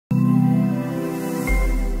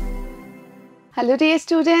Hello dear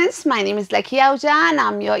students, my name is 𝐄-𝐊𝐀𝐀 and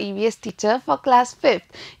I'm your EVS teacher for class 5th.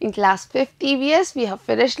 In class 5th EVS, we have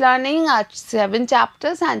finished learning our 7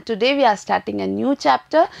 chapters and today we are starting a new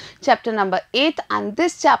chapter, chapter number 8, and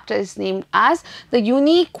this chapter is named as The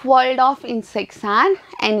Unique World of Insects and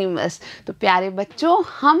Animals. तो प्यारे बच्चों,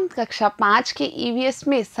 हम कक्षा 5 के EVS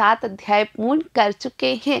में 7 अध्याय पूर्ण कर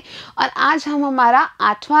चुके हैं और आज हम हमारा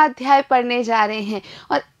 8वां अध्याय पढ़ने जा रहे हैं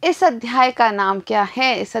और इस अध्याय का नाम क्या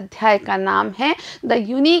है? इस अध्याय का नाम है the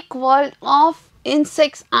unique world of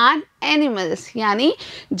insects and animals, यानी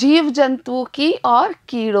जीव जंतुओं की और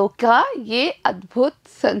कीड़ों का ये अद्भुत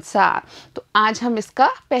संसार। तो आज हम इसका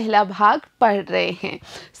पहला भाग पढ़ रहे हैं।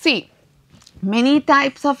 सी, many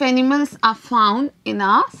types of animals are found in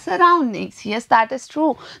our surroundings. Yes, that is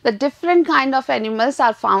true. The different kind of animals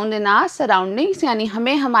are found in our surroundings. यानी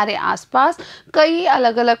हमें हमारे आसपास कई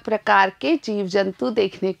अलग-अलग प्रकार के जीव जंतु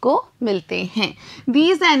देखने को मिलते हैं।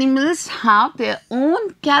 These animals have their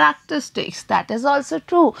own characteristics. That is also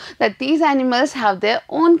true. That these animals have their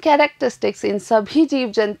own characteristics. इन सभी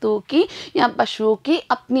जीव जंतुओं की या पशुओं की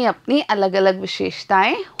अपनी अपनी अलग-अलग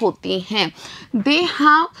विशेषताएं होती हैं। They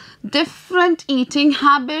have different eating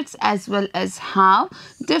habits as well as have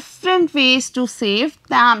different ways to save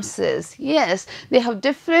themselves. Yes, they have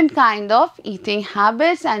different kind of eating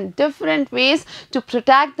habits and different ways to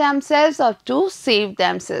protect themselves or to save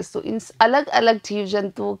themselves. So इन अलग अलग जीव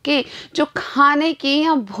जंतुओं के जो खाने के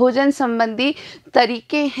या भोजन संबंधी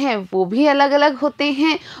तरीके हैं वो भी अलग अलग होते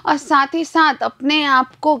हैं और साथ ही साथ अपने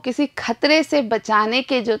आप को किसी खतरे से बचाने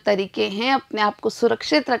के जो तरीके हैं, अपने आप को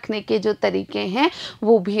सुरक्षित रखने के जो तरीके हैं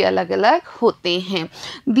वो भी अलग अलग होते हैं।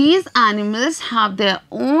 These animals have their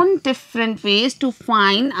own different ways to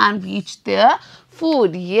find and reach their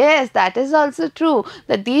food. Yes, that is also true,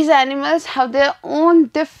 that these animals have their own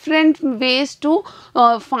different ways to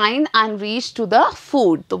find and reach to the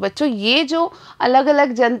food. तो बच्चों, ये जो अलग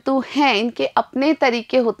अलग जंतु हैं इनके अपने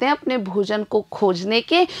तरीके होते हैं अपने भोजन को खोजने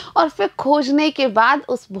के और फिर खोजने के बाद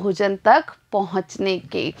उस भोजन तक पहुंचने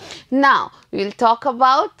के। Now we will talk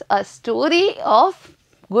about a story of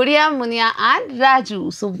Gudiya, Munya and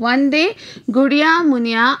Raju. So one day Gudiya,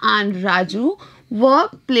 Munya and Raju were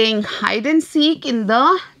playing hide and seek in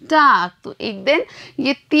the dark. तो एक दिन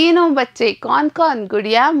ये तीनों बच्चे कौन कौन,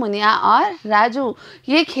 गुड़िया, मुनिया और राजू,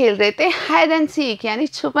 ये खेल रहे थे हाइड एंड सीक, यानी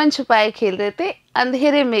छुपन छुपाई खेल रहे थे,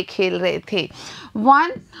 अंधेरे में खेल रहे थे।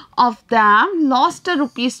 One of them lost a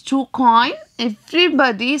 ₹2 coin.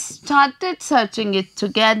 Everybody started searching it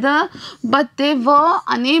together, but they were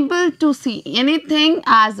unable to see anything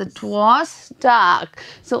as it was dark.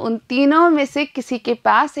 So उन तीनों में से किसी के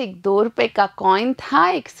पास एक ₹2 का कॉइन था,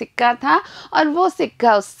 एक सिक्का था, और वो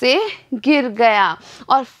सिक्का उससे गिर गया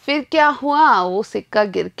और फिर क्या हुआ, वो सिक्का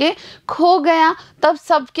गिर के खो गया। तब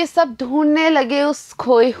सब के सब ढूंढने लगे उस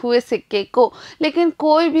खोए हुए सिक्के को, लेकिन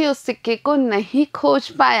कोई भी उस सिक्के को नहीं खोज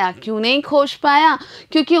पाया। क्यों नहीं खोज पाया?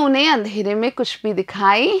 क्योंकि उन्हें अंधेरे में कुछ भी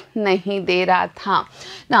दिखाई नहीं दे रहा था।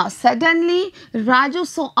 Now suddenly Raju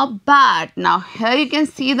saw a bat. Now here you can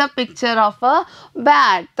see the picture of a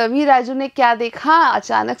bat. तभी राजू ने क्या देखा?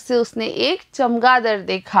 अचानक से उसने एक चमगादड़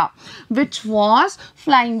देखा, which was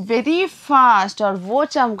flying very fast. और वो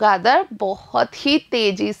चमगादड़ बहुत ही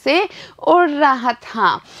तेजी से उड़ रहा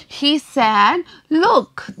था। He said,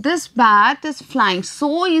 "Look, this bat is flying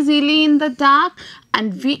so easily in the dark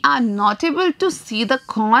and we are not able to see the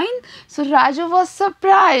coin." So Raju was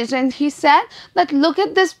surprised and he said that, "Look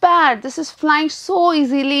at this bat, this is flying so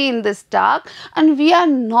easily in this dark and we are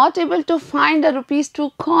not able to find a ₹2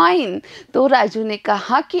 coin." तो राजू ने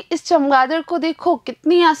कहा कि इस चमगादड़ को देखो,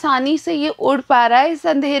 कितनी आसानी से ये उड़ पा रहा है इस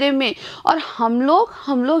अंधेरे में, और हम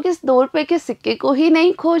लोग इस ₹2 के सिक्के को ही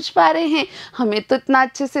नहीं खोज पा रहे हैं, हमें तो इतना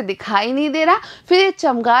अच्छे से दिखाई नहीं दे रहा, फिर ये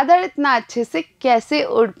चमगादड़ इतना अच्छे से कैसे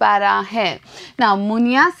उड़ पा रहा है। Now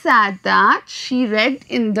Munya said that she read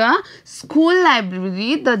in the school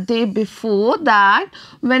library the day before that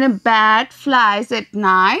when a bat flies at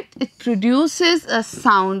night, it produces a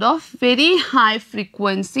sound of very high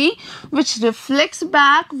frequency which reflects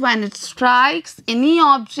back when it strikes any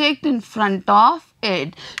object in front of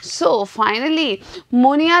it. So finally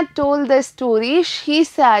Munya told the story. She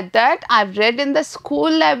said that I've read in the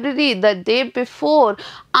school library the day before,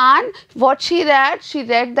 and what she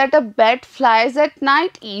read that a bat flies at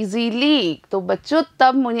night easily. तो बच्चों,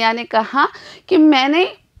 तब मुनिया ने कहा कि मैंने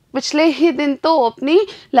पिछले ही दिन तो अपनी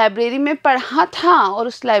लाइब्रेरी में पढ़ा था और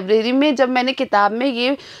उस लाइब्रेरी में जब मैंने किताब में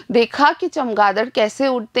ये देखा कि चमगादड़ कैसे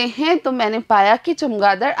उड़ते हैं तो मैंने पाया कि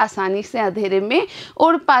चमगादड़ आसानी से अंधेरे में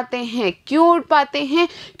उड़ पाते हैं। क्यों उड़ पाते हैं?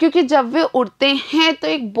 क्योंकि जब वे उड़ते हैं तो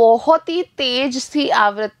एक बहुत ही तेज सी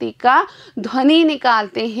आवृत्ति का ध्वनि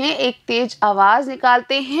निकालते हैं, एक तेज आवाज़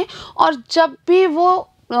निकालते हैं और जब भी वो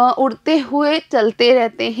उड़ते हुए चलते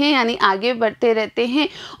रहते हैं यानी आगे बढ़ते रहते हैं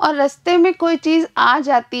और रास्ते में कोई चीज़ आ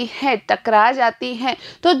जाती है, टकरा जाती है,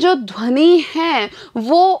 तो जो ध्वनि है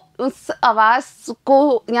वो उस आवाज़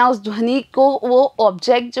को या उस ध्वनि को वो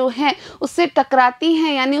ऑब्जेक्ट जो है उससे टकराती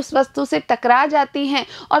हैं यानी उस वस्तु से टकरा जाती हैं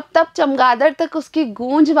और तब चमगादड़ तक उसकी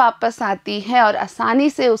गूंज वापस आती है और आसानी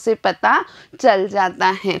से उसे पता चल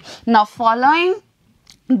जाता है। Now following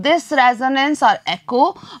this resonance or echo,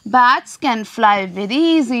 bats can fly very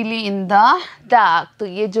easily in the dark। तो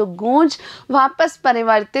ये जो गूंज वापस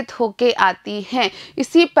परिवर्तित होके आती है,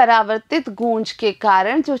 इसी परावर्तित गूंज के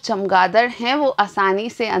कारण जो चमगादड़ हैं वो आसानी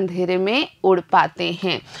से अंधेरे में उड़ पाते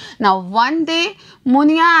हैं। Now one day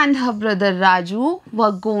Munya and her brother Raju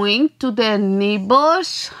were going to their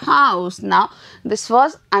neighbor's house। Now this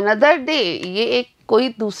was another day। ये एक कोई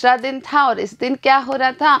दूसरा दिन था और इस दिन क्या हो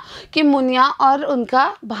रहा था कि मुनिया और उनका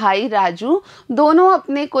भाई राजू दोनों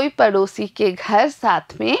अपने कोई पड़ोसी के घर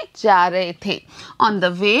साथ में जा रहे थे। On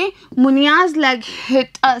the way मुनियाज leg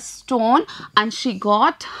hit a stone and she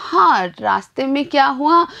got hurt. रास्ते में क्या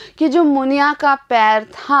हुआ कि जो मुनिया का पैर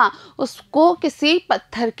था उसको किसी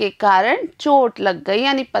पत्थर के कारण चोट लग गई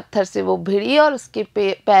यानी पत्थर से वो भिड़ी और उसके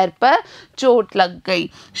पैर पर चोट लग गई।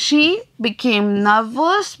 She became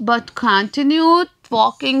nervous but continued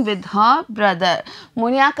walking with her brother.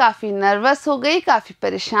 Muniya काफ़ी नर्वस हो गई, काफ़ी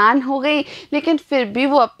परेशान हो गई, लेकिन फिर भी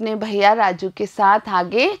वो अपने भैया राजू के साथ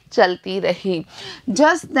आगे चलती रही।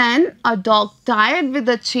 Just then a dog tired with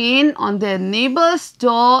a chain on their neighbours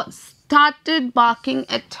door started barking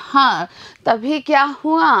at her। तभी क्या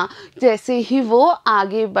हुआ, जैसे ही वो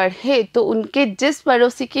आगे बढ़े तो उनके जिस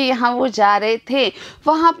पड़ोसी के यहाँ वो जा रहे थे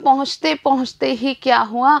वहाँ पहुँचते पहुँचते ही क्या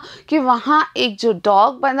हुआ कि वहाँ एक जो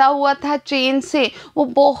डॉग बंधा हुआ था चेन से वो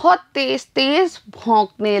बहुत तेज तेज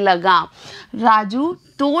भौंकने लगा। Raju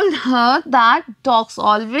told her that dogs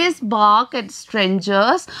always bark at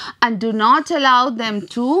strangers and do not allow them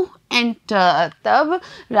to enter। तब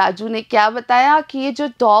राजू ने क्या बताया कि ये जो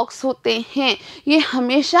डॉग्स होते हैं ये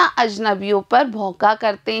हमेशा अजनबियों पर भौंका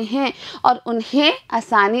करते हैं और उन्हें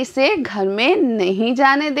आसानी से घर में नहीं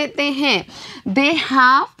जाने देते हैं। They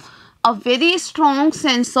have a very strong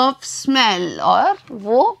sense of smell। और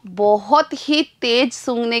वो बहुत ही तेज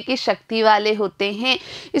सूंघने की शक्ति वाले होते हैं,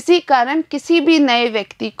 इसी कारण किसी भी नए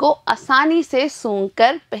व्यक्ति को आसानी से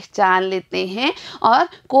सूंघकर पहचान लेते हैं और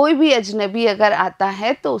कोई भी अजनबी अगर आता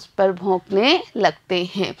है तो उस पर भौंकने लगते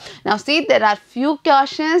हैं। Now see, there are few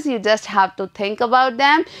questions, you just have to think about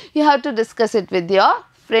them, you have to discuss it with your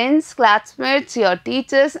friends, classmates, your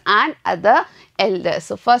teachers and other elders.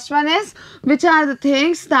 So first one is, which are the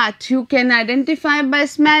things that you can identify by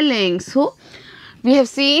smelling? So we have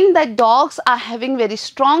seen that dogs are having very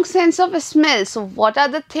strong sense of smell. So what are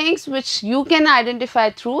the things which you can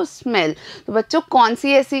identify through smell? तो बच्चों कौन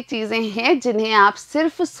सी ऐसी चीज़ें हैं जिन्हें आप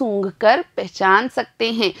सिर्फ सूंघकर पहचान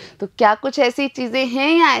सकते हैं? तो क्या कुछ ऐसी चीज़ें हैं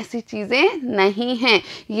या ऐसी चीज़ें नहीं हैं,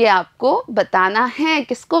 ये आपको बताना है।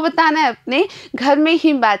 किसको बताना है? अपने घर में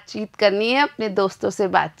ही बातचीत करनी है, अपने दोस्तों से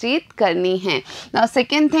बातचीत करनी है। Now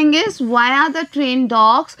second thing is, why are the trained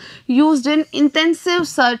dogs used in intensive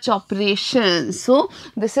search operations? So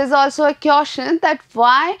this is also a question that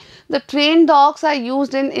why the trained dogs are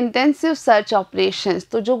used in intensive search operations।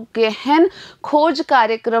 तो जो गहन खोज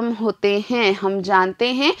कार्यक्रम होते हैं हम जानते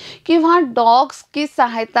हैं कि वहाँ डॉग्स की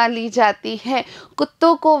सहायता ली जाती है,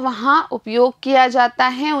 कुत्तों को वहाँ उपयोग किया जाता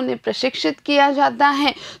है, उन्हें प्रशिक्षित किया जाता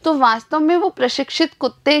है। तो वास्तव में वो प्रशिक्षित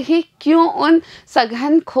कुत्ते ही क्यों उन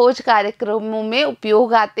सघन खोज कार्यक्रमों में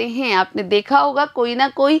उपयोग आते हैं? आपने देखा होगा कोई ना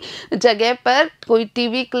कोई जगह पर, कोई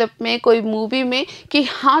टीवी क्लिप में, कोई मूवी में कि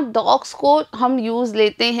हाँ डॉग्स को हम यूज़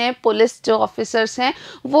लेते हैं, पुलिस जो ऑफिसर्स हैं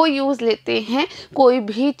वो यूज़ लेते हैं कोई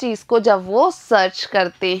भी चीज़ को जब वो सर्च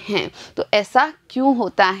करते हैं। तो ऐसा क्यों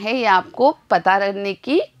होता है ये आपको पता करने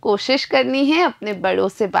की कोशिश करनी है, अपने बड़ों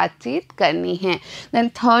से बातचीत करनी है। Then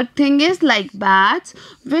third thing is like bats,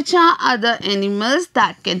 which are other animals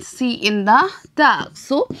that can see in the dark।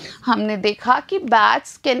 So हमने देखा कि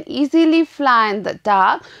bats can easily fly in the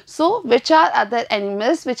dark। So which are other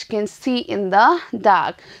animals which can see in the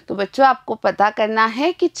dark? तो बच्चों आपको पता करना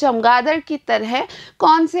है कि चमगादड़ की तरह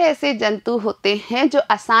कौन से ऐसे जंतु होते हैं जो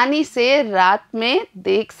आसानी से रात में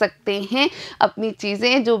देख सकते हैं, अपनी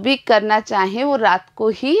चीज़ें जो भी करना चाहें वो रात को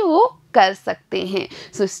ही वो कर सकते हैं।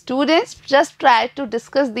 So students just try to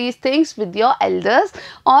discuss these things with your elders,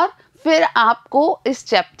 और फिर आपको इस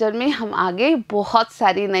चैप्टर में हम आगे बहुत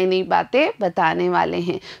सारी नई नई बातें बताने वाले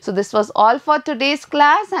हैं। So this was all for today's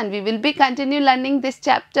class and we will be continue learning this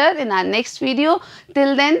chapter in our next video.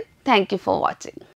 Till then, thank you for watching.